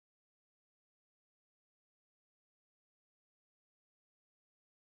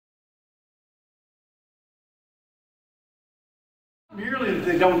merely that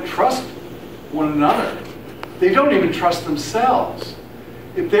they don't trust one another. They don't even trust themselves.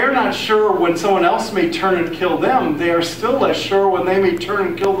 If they're not sure when someone else may turn and kill them, they are still less sure when they may turn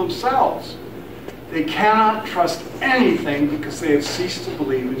and kill themselves. They cannot trust anything because they have ceased to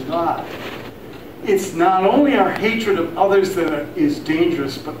believe in God. It's not only our hatred of others that is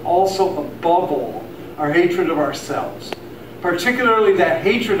dangerous, but also, above all, our hatred of ourselves. Particularly that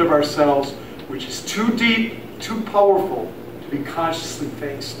hatred of ourselves which is too deep, too powerful to be consciously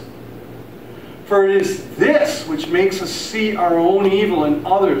faced. For it is this which makes us see our own evil in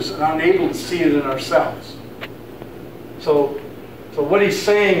others and unable to see it in ourselves. So what he's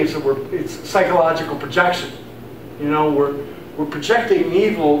saying is that it's psychological projection. You know, we're projecting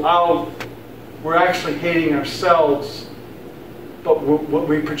evil out. We're actually hating ourselves, but what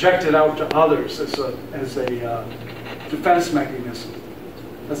we project it out to others as a defense mechanism.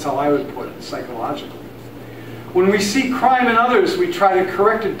 That's how I would put it, psychologically. When we see crime in others, we try to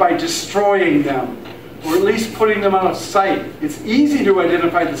correct it by destroying them, or at least putting them out of sight. It's easy to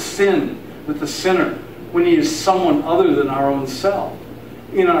identify the sin with the sinner when he is someone other than our own self.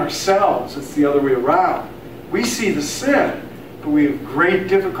 In ourselves, it's the other way around. We see the sin, but we have great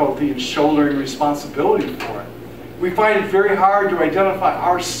difficulty in shouldering responsibility for it. We find it very hard to identify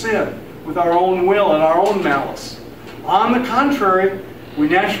our sin with our own will and our own malice. On the contrary, we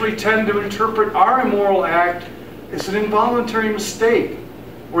naturally tend to interpret our immoral act as an involuntary mistake,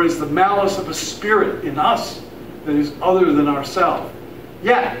 or as the malice of a spirit in us that is other than ourselves.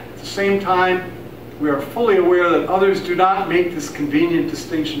 Yet, at the same time, we are fully aware that others do not make this convenient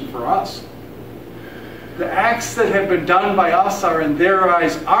distinction for us. The acts that have been done by us are in their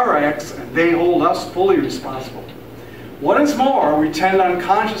eyes our acts, and they hold us fully responsible. What is more, we tend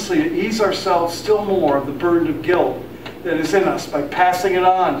unconsciously to ease ourselves still more of the burden of guilt that is in us by passing it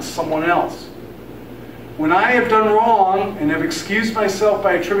on to someone else. When I have done wrong and have excused myself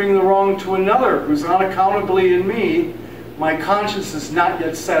by attributing the wrong to another who is unaccountably in me, my conscience is not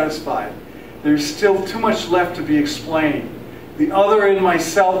yet satisfied. There's still too much left to be explained. The other in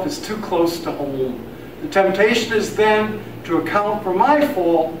myself is too close to home. The temptation is then to account for my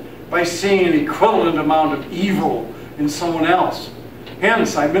fault by seeing an equivalent amount of evil in someone else.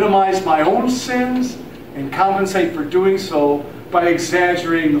 Hence, I minimize my own sins and compensate for doing so by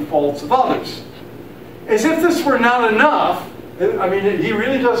exaggerating the faults of others. As if this were not enough, I mean, he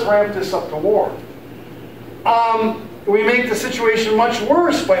really does ramp this up to war. We make the situation much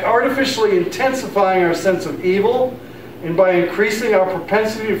worse by artificially intensifying our sense of evil and by increasing our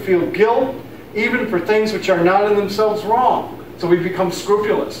propensity to feel guilt, even for things which are not in themselves wrong. So we become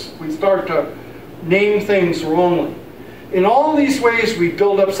scrupulous. We start to name things wrongly. In all these ways, we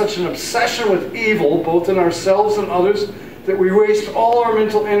build up such an obsession with evil, both in ourselves and others, that we waste all our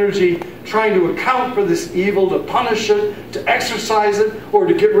mental energy trying to account for this evil, to punish it, to exorcise it, or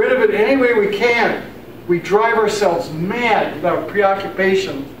to get rid of it any way we can. We drive ourselves mad with our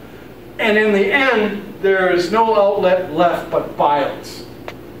preoccupation, and in the end, there is no outlet left but violence.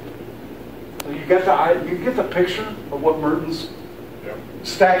 So you get the picture of what Merton's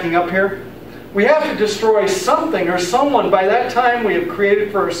stacking up here? We have to destroy something or someone. By that time, we have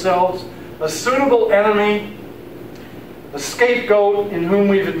created for ourselves a suitable enemy, a scapegoat in whom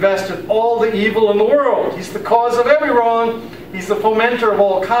we've invested all the evil in the world. He's the cause of every wrong. He's the fomenter of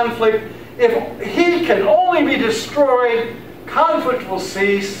all conflict. If he can only be destroyed, conflict will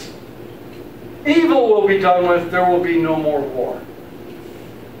cease, evil will be done with, there will be no more war.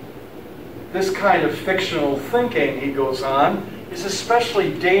 This kind of fictional thinking, he goes on, is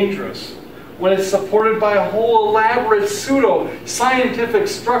especially dangerous when it's supported by a whole elaborate pseudo-scientific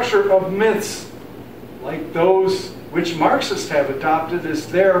structure of myths, like those which Marxists have adopted as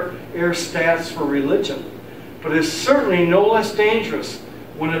their erstats for religion, but is certainly no less dangerous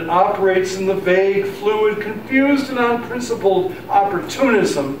when it operates in the vague, fluid, confused, and unprincipled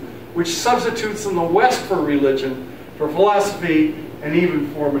opportunism which substitutes in the West for religion, for philosophy, and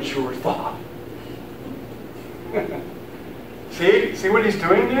even for mature thought. See what he's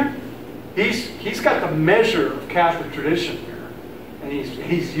doing there? He's got the measure of Catholic tradition here, and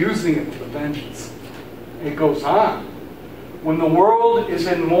he's using it with a vengeance. It goes on. When the world is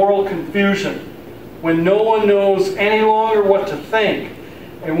in moral confusion, when no one knows any longer what to think,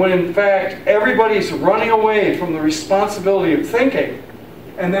 and when in fact everybody's running away from the responsibility of thinking,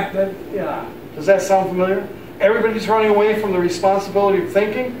 and does that sound familiar? Everybody's running away from the responsibility of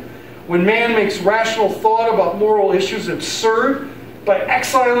thinking. When man makes rational thought about moral issues absurd by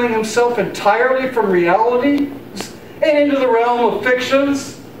exiling himself entirely from reality and into the realm of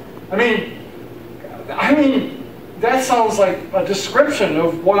fictions. I mean, that sounds like a description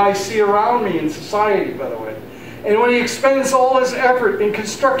of what I see around me in society, by the way. And when he expends all his effort in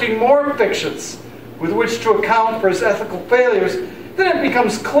constructing more fictions with which to account for his ethical failures, then it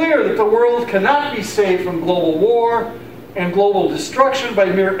becomes clear that the world cannot be saved from global war and global destruction by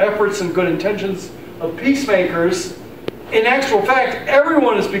mere efforts and good intentions of peacemakers. In actual fact,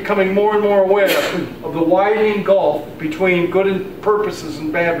 everyone is becoming more and more aware of the widening gulf between good purposes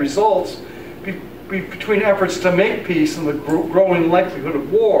and bad results, between efforts to make peace and the growing likelihood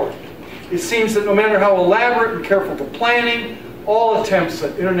of war. It seems that no matter how elaborate and careful the planning, all attempts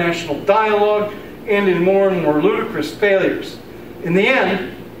at international dialogue end in more and more ludicrous failures. In the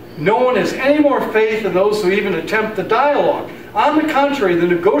end, no one has any more faith in those who even attempt the dialogue. On the contrary, the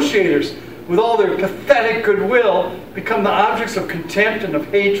negotiators, with all their pathetic goodwill, become the objects of contempt and of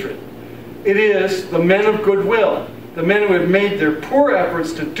hatred. It is the men of goodwill, the men who have made their poor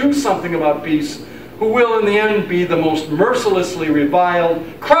efforts to do something about peace, who will in the end be the most mercilessly reviled,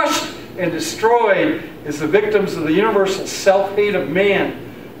 crushed, and destroyed as the victims of the universal self-hate of man,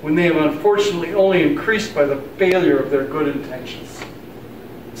 when they have unfortunately only increased by the failure of their good intentions.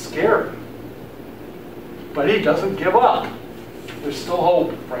 Scary. But he doesn't give up. There's still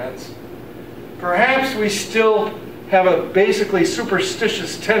hope, friends. Perhaps we still have a basically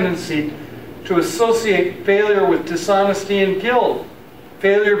superstitious tendency to associate failure with dishonesty and guilt,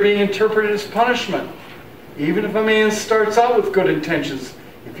 failure being interpreted as punishment. Even if a man starts out with good intentions,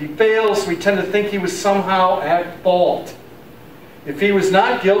 if he fails, we tend to think he was somehow at fault. If he was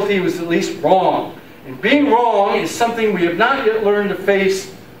not guilty, he was at least wrong. And being wrong is something we have not yet learned to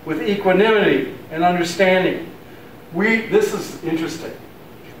face with equanimity and understanding. This is interesting.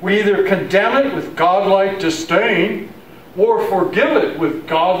 We either condemn it with godlike disdain or forgive it with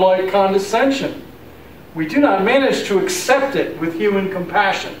godlike condescension. We do not manage to accept it with human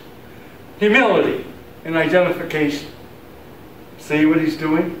compassion, humility, and identification. See what he's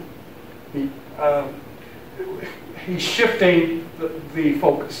doing? He's shifting the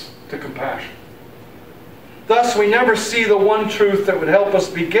focus to compassion. Thus, we never see the one truth that would help us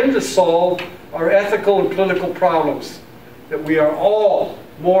begin to solve our ethical and political problems, that we are all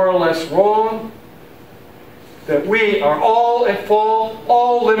more or less wrong, that we are all at fault,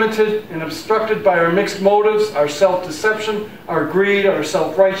 all limited and obstructed by our mixed motives, our self-deception, our greed, our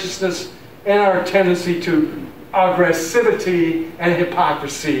self-righteousness, and our tendency to aggressivity and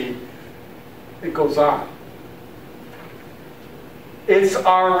hypocrisy. It goes on. It's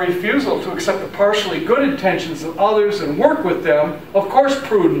our refusal to accept the partially good intentions of others and work with them, of course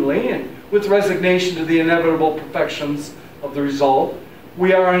prudently and with resignation to the inevitable perfections of the result.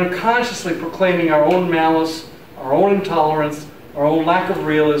 We are unconsciously proclaiming our own malice, our own intolerance, our own lack of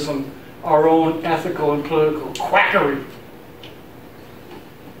realism, our own ethical and political quackery.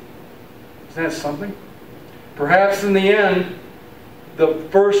 Is that something? Perhaps in the end, the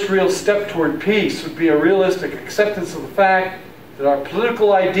first real step toward peace would be a realistic acceptance of the fact that our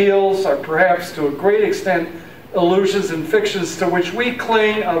political ideals are perhaps to a great extent illusions and fictions to which we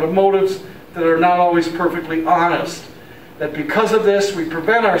cling out of motives that are not always perfectly honest. That because of this, we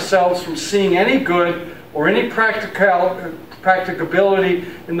prevent ourselves from seeing any good or any practicability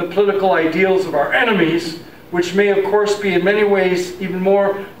in the political ideals of our enemies, which may of course be in many ways even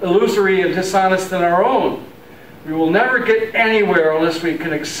more illusory and dishonest than our own. We will never get anywhere unless we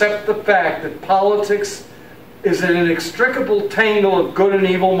can accept the fact that politics is an inextricable tangle of good and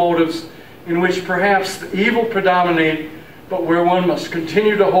evil motives in which perhaps the evil predominate, but where one must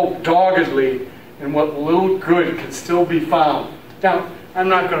continue to hope doggedly in what little good can still be found. Now, I'm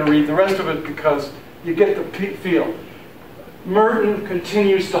not going to read the rest of it because you get the feel. Merton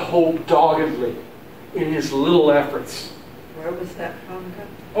continues to hope doggedly in his little efforts. Where was that from?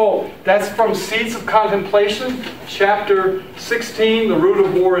 Oh, that's from Seeds of Contemplation, chapter 16, The Root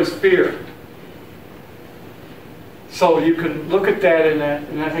of War is Fear. So you can look at that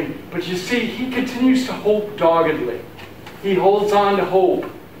and I think, but you see, he continues to hope doggedly. He holds on to hope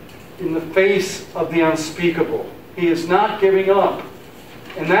in the face of the unspeakable. He is not giving up.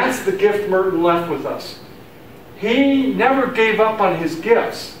 And that's the gift Merton left with us. He never gave up on his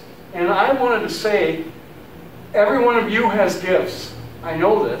gifts. And I wanted to say, every one of you has gifts. I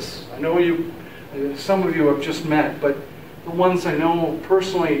know this. I know you, some of you have just met, but the ones I know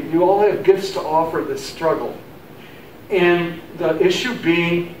personally, you all have gifts to offer this struggle. And the issue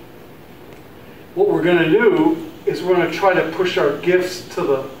being, what we're going to do is we're going to try to push our gifts to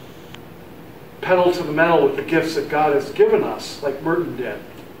the pedal to the metal with the gifts that God has given us, like Merton did.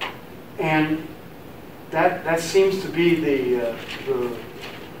 And that seems to be the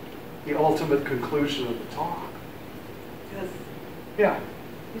ultimate conclusion of the talk. Yes. Yeah.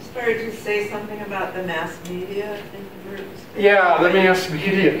 You started to say something about the mass media in Merton's book. Yeah, the mass Can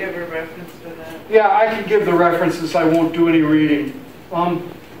media. you give a reference to that? Yeah, I could give the references. I won't do any reading.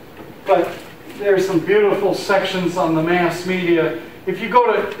 But there's some beautiful sections on the mass media. If you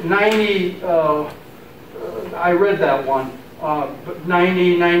go to 90, I read that one, but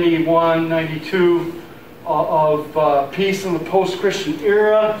 90, 91, 92 of Peace in the Post-Christian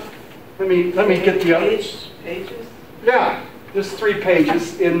Era. Let me get the others. Pages? Yeah, just 3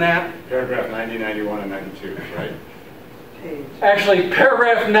 pages in that. Paragraph 90, 91, and 92, right? Page. Actually,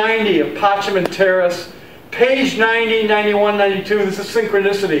 paragraph 90 of Pachman Terrace, page 90, 91, 92, this is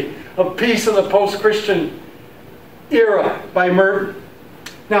Synchronicity of Peace in the Post-Christian Era by Merton.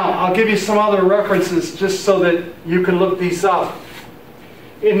 Now, I'll give you some other references just so that you can look these up.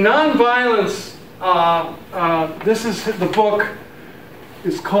 In Nonviolence, this is the book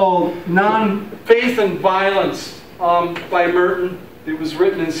is called Faith and Violence by Merton. It was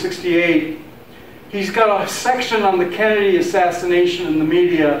written in '68. He's got a section on the Kennedy assassination in the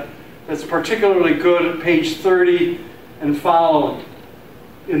media that's particularly good at page 30 and following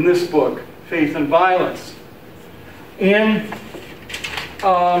in this book, Faith and Violence. And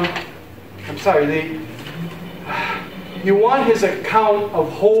you want his account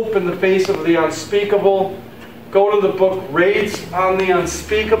of hope in the face of the unspeakable, go to the book Raids on the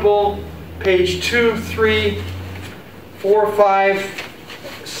Unspeakable, page 2, 3, 4,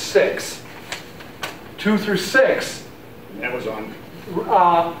 5, 6. 2 through 6. And that was on?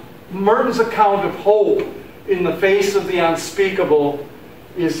 Merton's account of hope in the face of the unspeakable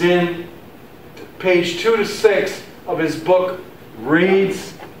is in page 2 to 6 of his book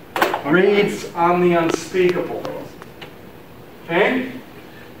Raids on the Unspeakable. Okay?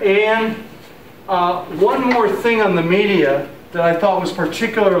 And one more thing on the media that I thought was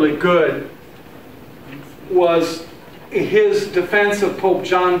particularly good was his defense of Pope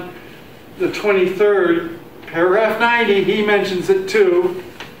John the 23rd, paragraph 90, he mentions it too.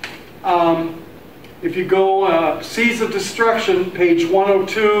 If you go Seeds of Destruction, page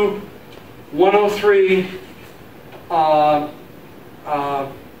 102, 103,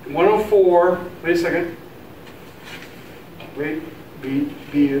 104, wait a second. Wait,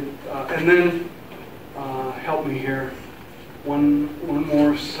 and then help me here. One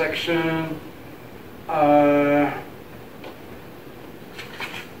more section.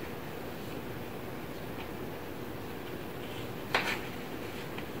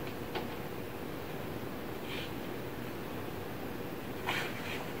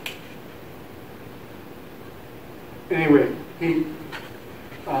 Anyway,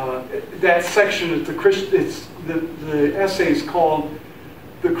 that section is the essay is called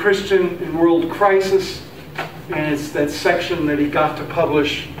 "The Christian in World Crisis," and it's that section that he got to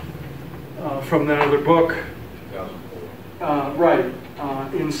publish from that other book. 2004. Right,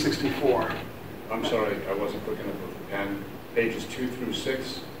 in '64. I'm sorry, I wasn't quick enough with the pen. Pages 2 through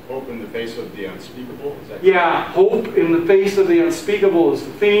 6. Hope in the face of the unspeakable. Is that Yeah, hope in the face of the unspeakable is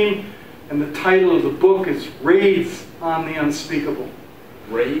the theme. And the title of the book is Raids on the Unspeakable.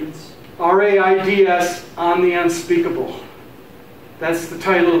 Raids? R-A-I-D-S, on the Unspeakable. That's the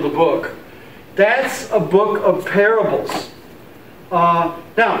title of the book. That's a book of parables.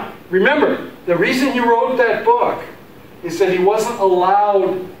 Now, remember, the reason he wrote that book is that he wasn't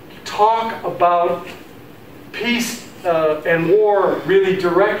allowed to talk about peace and war really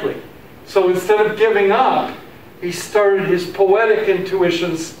directly. So instead of giving up, he started his poetic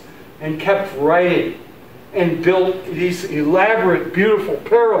intuitions and kept writing and built these elaborate, beautiful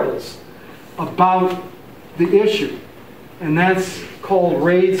parables about the issue. And that's called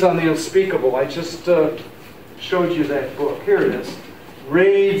Raids on the Unspeakable. I just showed you that book. Here it is.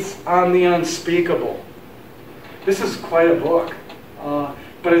 Raids on the Unspeakable. This is quite a book.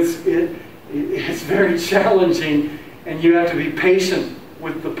 But it's very challenging, and you have to be patient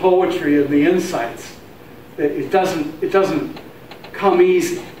with the poetry and the insights. It doesn't come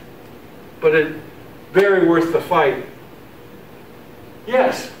easy. But it's very worth the fight.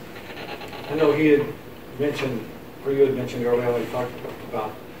 Yes? I know he had mentioned, or you had mentioned earlier, when he talked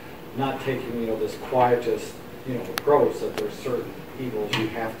about not taking, this quietist, approach, that there's certain evils you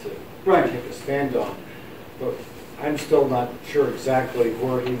have to take a stand on. But I'm still not sure exactly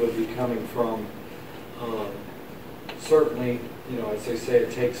where he would be coming from. Certainly, as they say,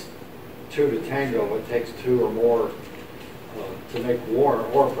 it takes two to tango. It takes two or more to make war,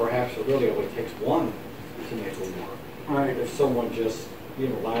 or perhaps it really only takes one to make a war. Right. If someone just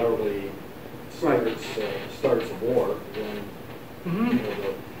unilaterally starts a war, then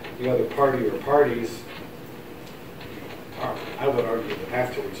the other party or parties, I would argue, would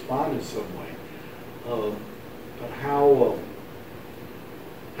have to respond in some way. But how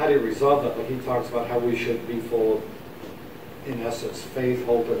how do you resolve that? Like he talks about how we should be full of, in essence, faith,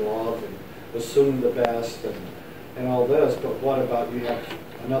 hope, and love, and assume the best, and all this. But what about you have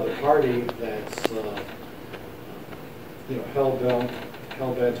another party that's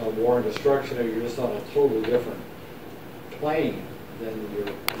hell-bent on war and destruction, or you're just on a totally different plane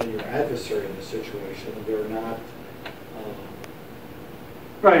than your adversary in the situation, and they're not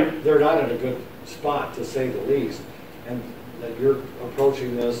Right. they're not in a good spot, to say the least, and that you're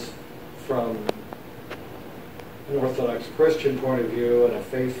approaching this from an Orthodox Christian point of view and a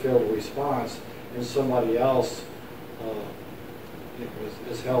faith-filled response, and somebody else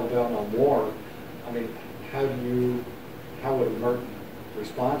is hell-bent on war. I mean, how would Merton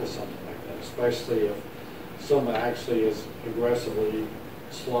respond to something like that, especially if someone actually is aggressively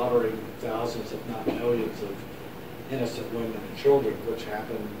slaughtering thousands, if not millions, of innocent women and children, which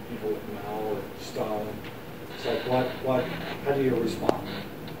happened, with Mao or Stalin? It's like, how do you respond?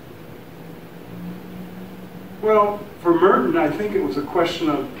 Well, for Merton, I think it was a question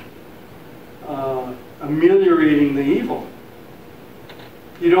of ameliorating the evil.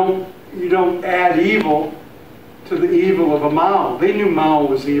 You don't add evil to the evil of a Mao. They knew Mao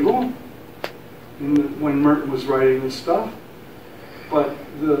was evil when Merton was writing this stuff. But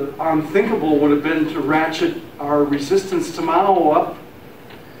the unthinkable would have been to ratchet our resistance to Mao up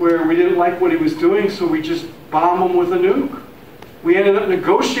where we didn't like what he was doing, so we just bomb him with a nuke. We ended up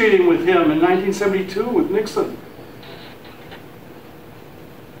negotiating with him in 1972 with Nixon.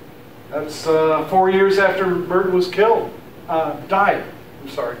 That's 4 years after Merton was killed, died. I'm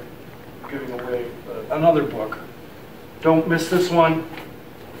sorry, I'm giving away another book. Don't miss this one.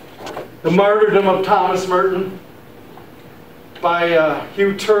 The Martyrdom of Thomas Merton by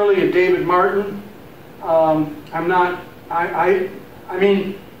Hugh Turley and David Martin. I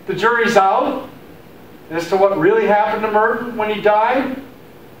mean, the jury's out as to what really happened to Merton when he died,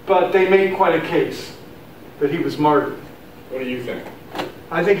 but they make quite a case that he was martyred. What do you think?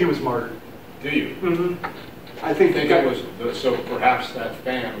 I think he was martyred. Do you? Mm-hmm. I I think think it was, so perhaps that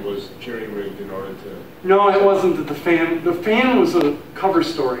fan was jury-rigged in order to... No, it wasn't that the fan was a cover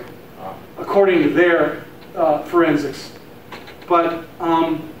story, according to their forensics. But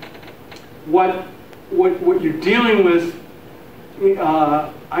what you're dealing with,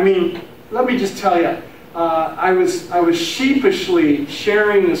 I mean, let me just tell you, I was sheepishly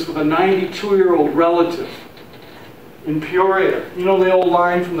sharing this with a 92-year-old relative in Peoria. You know the old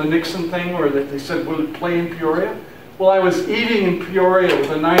line from the Nixon thing where they said, will it play in Peoria? Well, I was eating in Peoria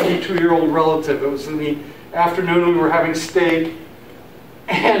with a 92-year-old relative. It was in the afternoon, we were having steak,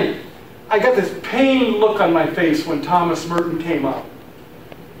 and I got this pained look on my face when Thomas Merton came up.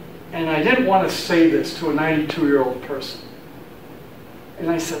 And I didn't want to say this to a 92-year-old person. And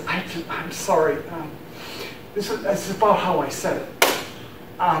I said, I'm sorry. This is about how I said it.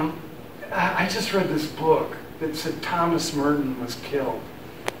 I just read this book that said Thomas Merton was killed.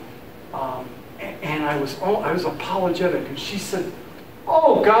 And I was apologetic. And she said,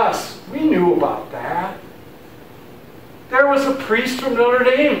 oh, Gus, we knew about that. There was a priest from Notre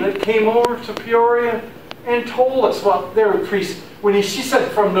Dame that came over to Peoria and told us. Well, there were priests. She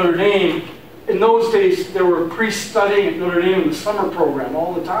said from Notre Dame, in those days there were priests studying at Notre Dame in the summer program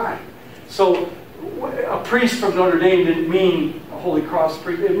all the time. So a priest from Notre Dame didn't mean a Holy Cross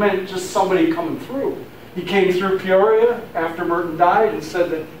priest. It meant just somebody coming through. He came through Peoria after Merton died and said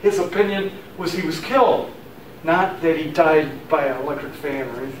that his opinion was he was killed, not that he died by an electric fan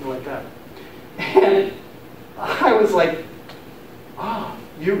or anything like that. And I was like, oh,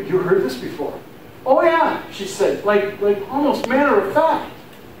 you heard this before? Oh yeah, she said, like almost matter of fact.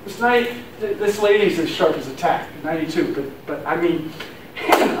 This lady's as sharp as a tack, 92, but I mean,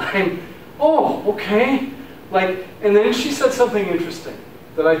 oh, okay. And then she said something interesting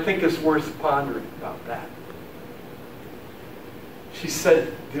that I think is worth pondering about that. She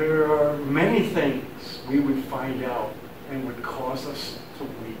said, there are many things we would find out and would cause us to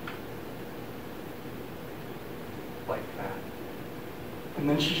weep. Like that. And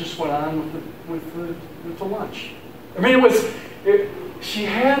then she just went on with the lunch. I mean, she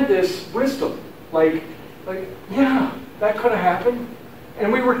had this wisdom, like, yeah, that could have happened.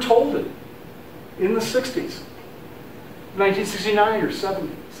 And we were told it in the 60s, 1969 or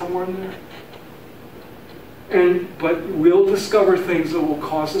 70, somewhere in there. But we'll discover things that will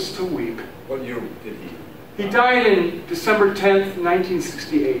cause us to weep. What year did he? He died in December 10th,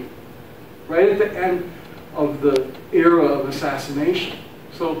 1968, right at the end of the era of assassination.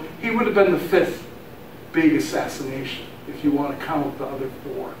 So he would have been the 5th big assassination, if you want to count the other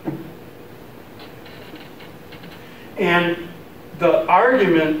 4. And the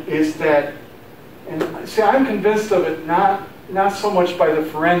argument is that, and see, I'm convinced of it not not so much by the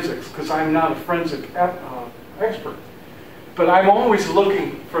forensics, because I'm not a forensic expert, but I'm always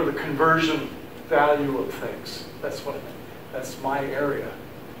looking for the conversion value of things. That's my area.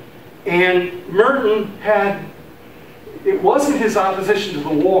 And Merton it wasn't his opposition to the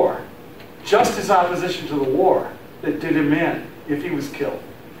war, just his opposition to the war that did him in if he was killed.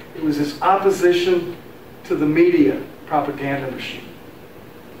 It was his opposition to the media propaganda machine.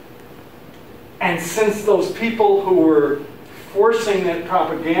 And since those people who were forcing that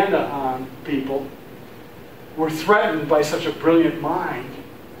propaganda on people were threatened by such a brilliant mind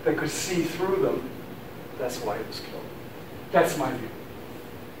that could see through them, that's why he was killed. That's my view.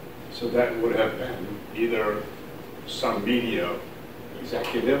 So that would have been either some media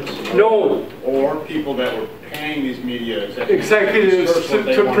executives, no, or people that were paying these media executives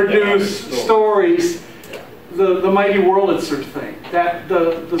to produce stories. The Mighty Wurlitzer thing, that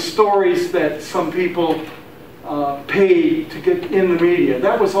the stories that some people paid to get in the media,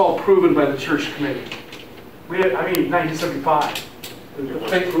 that was all proven by the church committee. 1975. It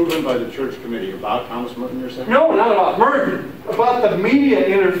was proven by the church committee about Thomas Merton, you're saying? No, not about Merton. About the media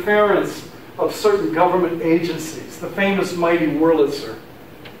interference of certain government agencies. The famous Mighty Wurlitzer.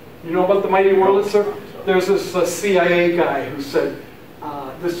 You know about the Mighty Wurlitzer? There's this CIA guy who said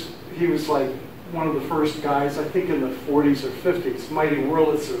he was like one of the first guys, I think in the 40s or 50s, Mighty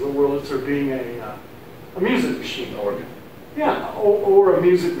Wurlitzer, the Wurlitzer being a music machine. Organ. Yeah, or a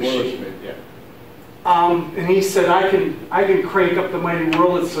music machine. Yeah. And he said, I can crank up the Mighty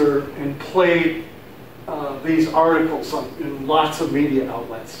Wurlitzer and play these articles in lots of media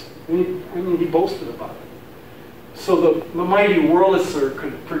outlets. And he boasted about it. So the Mighty Wurlitzer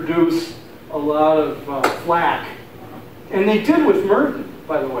could produce a lot of flack. And they did with Merton,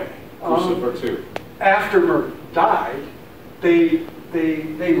 by the way. Crucifer too. After Merton died, they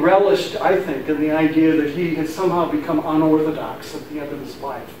relished, I think, in the idea that he had somehow become unorthodox at the end of his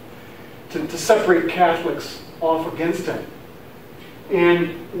life, to separate Catholics off against him. And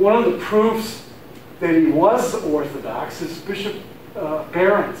one of the proofs that he was Orthodox is Bishop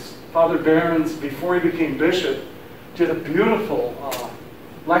Barron's. Father Barron's, before he became bishop, did a beautiful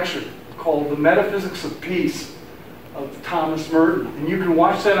lecture called The Metaphysics of Peace of Thomas Merton. And you can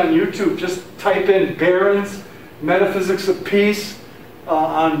watch that on YouTube. Just type in Barron's Metaphysics of Peace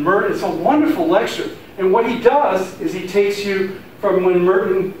on Merton. It's a wonderful lecture. And what he does is he takes you from when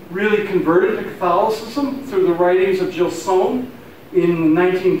Merton really converted to Catholicism through the writings of Gilson in the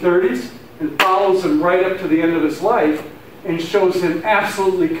 1930s and follows him right up to the end of his life and shows him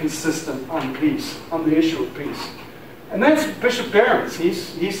absolutely consistent on peace, on the issue of peace. And that's Bishop Barron's.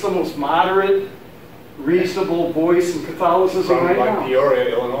 He's the most moderate, reasonable voice in Catholicism From right like now. Peoria,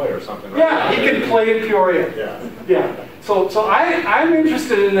 Illinois or something. Right? Yeah, he can play in Peoria. Yeah. So I'm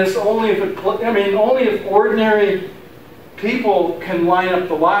interested in this only if ordinary people can line up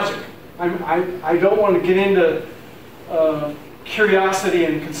the logic. I don't want to get into curiosity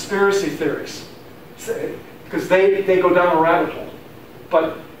and conspiracy theories, because they go down a rabbit hole.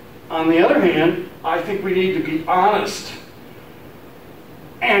 But on the other hand, I think we need to be honest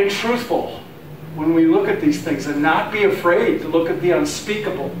and truthful when we look at these things, and not be afraid to look at the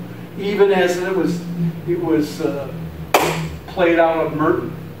unspeakable, even as it was played out of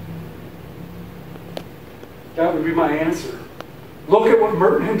Merton. That would be my answer. Look at what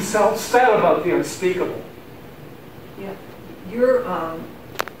Merton himself said about the unspeakable. Yeah, you're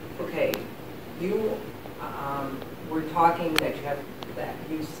okay. You were talking that you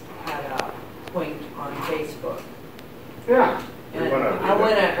had a point on Facebook. Yeah. And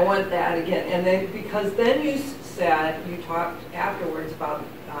I want that again. And then because then you said, you talked afterwards about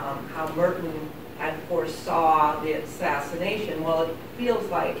how Merton had foresaw the assassination. Well, it feels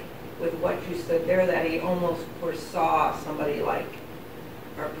like with what you said there that he almost foresaw somebody like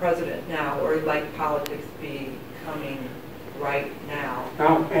our president now, or like politics becoming right now.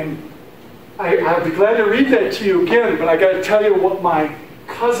 Now, and I'd be glad to read that to you again, but I got to tell you what my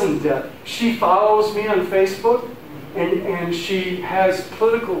cousin did. She follows me on Facebook, and she has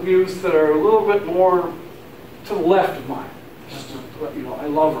political views that are a little bit more to the left of mine. Just to let you know, I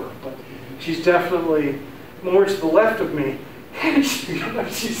love her, but she's definitely more to the left of me. And she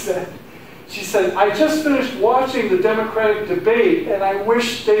said, I just finished watching the Democratic debate, and I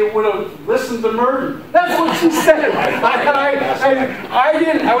wish they would have listened to Merton. That's what she said. I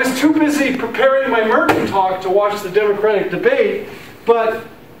didn't. I was too busy preparing my Merton talk to watch the Democratic debate, but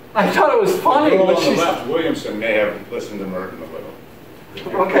I thought it was funny. But on the left, Williamson may have listened to Merton a little.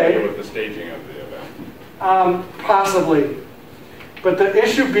 Okay. With the staging of the event. Possibly. But the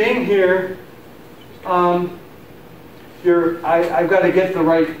issue being here, I've got to get the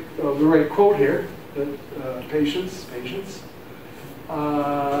right quote here. Patience.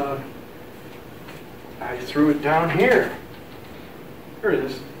 I threw it down here. Here it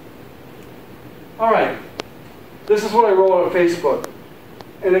is. All right. This is what I wrote on Facebook.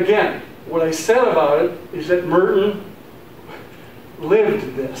 And again, what I said about it is that Merton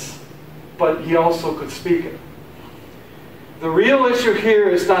lived this, but he also could speak it. The real issue here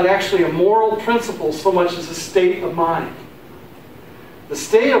is not actually a moral principle so much as a state of mind. The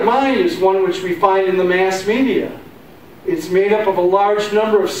state of mind is one which we find in the mass media. It's made up of a large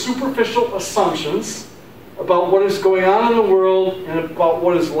number of superficial assumptions about what is going on in the world and about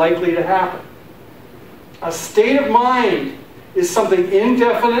what is likely to happen. A state of mind is something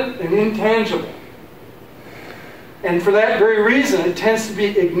indefinite and intangible. And for that very reason, it tends to be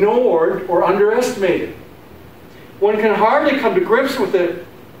ignored or underestimated. One can hardly come to grips with it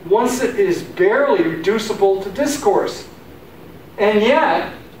once it is barely reducible to discourse. And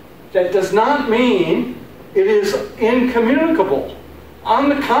yet, that does not mean it is incommunicable. On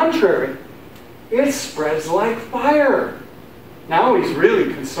the contrary, it spreads like fire. Now he's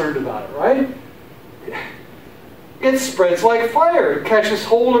really concerned about it, right? It spreads like fire. It catches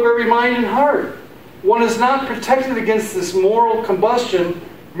hold of every mind and heart. One is not protected against this moral combustion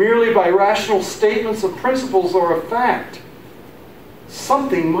merely by rational statements of principles or of fact.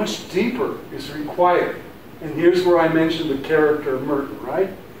 Something much deeper is required. And here's where I mentioned the character of Merton, right?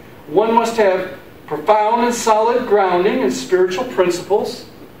 One must have profound and solid grounding in spiritual principles.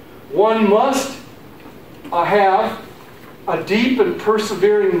 One must have a deep and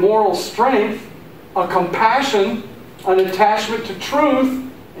persevering moral strength, a compassion, an attachment to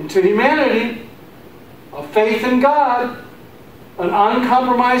truth and to humanity, a faith in God, an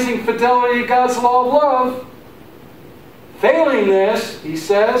uncompromising fidelity to God's law of love. Failing this, he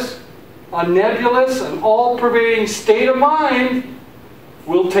says, a nebulous and all-pervading state of mind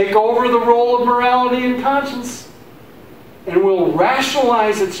will take over the role of morality and conscience and will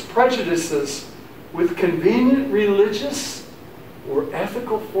rationalize its prejudices with convenient religious or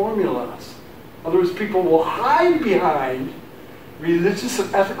ethical formulas. In other words, people will hide behind religious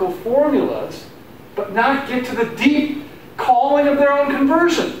and ethical formulas but not get to the deep calling of their own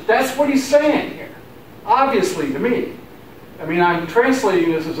conversion. That's what he's saying here, obviously to me. I mean, I'm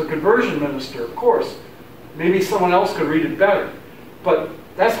translating this as a conversion minister, of course. Maybe someone else could read it better. But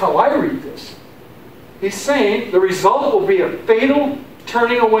that's how I read this. He's saying the result will be a fatal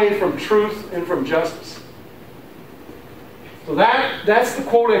turning away from truth and from justice. So that's the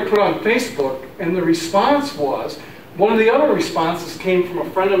quote I put on Facebook, and the response was, one of the other responses came from a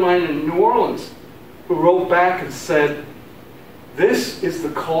friend of mine in New Orleans who wrote back and said, this is the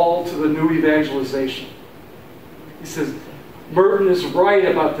call to the new evangelization. He says, Merton is right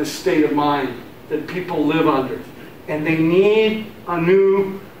about this state of mind that people live under, and they need a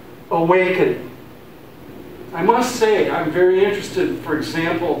new awakening. I must say, I'm very interested, for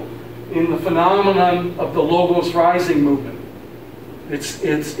example, in the phenomenon of the Logos Rising movement.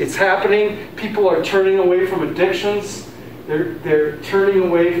 It's happening. People are turning away from addictions. They're turning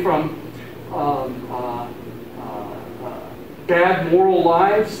away from bad moral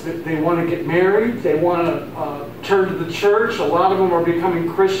lives. They want to get married. They want to turn to the church. A lot of them are becoming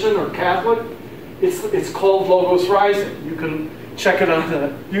Christian or Catholic. It's called Logos Rising. You can check it on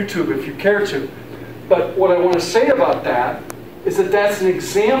the YouTube if you care to. But what I want to say about that is that that's an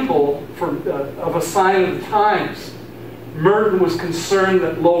example of a sign of the times. Merton was concerned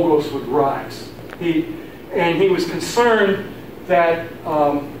that Logos would rise. He was concerned that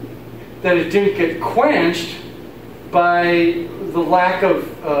it didn't get quenched by the lack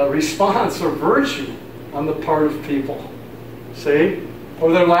of response or virtue on the part of people. See?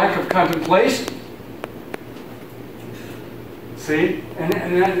 Or their lack of contemplation. See?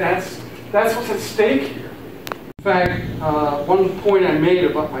 And that's what's at stake here. In fact, one point I made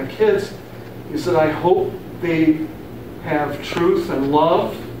about my kids is that I hope they have truth and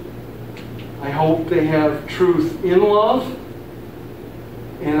love. I hope they have truth in love.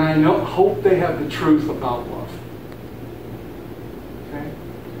 And I hope they have the truth about love. Okay?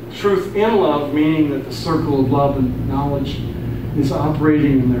 Truth in love, meaning that the circle of love and knowledge is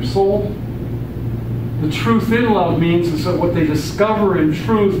operating in their soul. The truth in love means is that what they discover in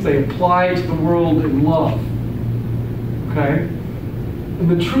truth, they apply to the world in love. Okay? And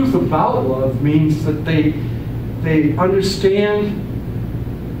the truth about love means that they understand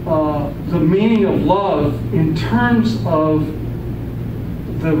the meaning of love in terms of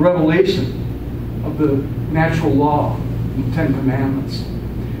the revelation of the natural law, the Ten Commandments,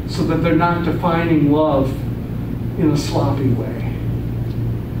 so that they're not defining love in a sloppy way.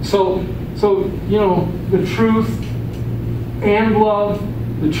 So you know, the truth and love,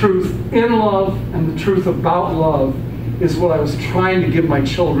 the truth in love, and the truth about love is what I was trying to give my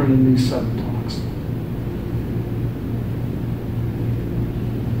children in these 7 talks.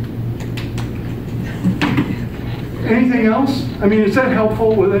 Anything else? I mean, is that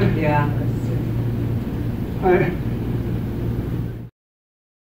helpful with it? Yeah.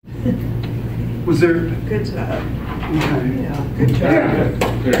 Was there? Good job. Okay. Yeah, good job. Yeah.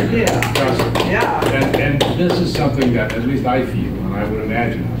 Very good. Yeah. Yeah. And this is something that at least I feel, and I would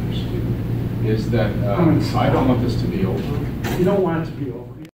imagine others do, is that I don't want this to be over. You don't want it to be over.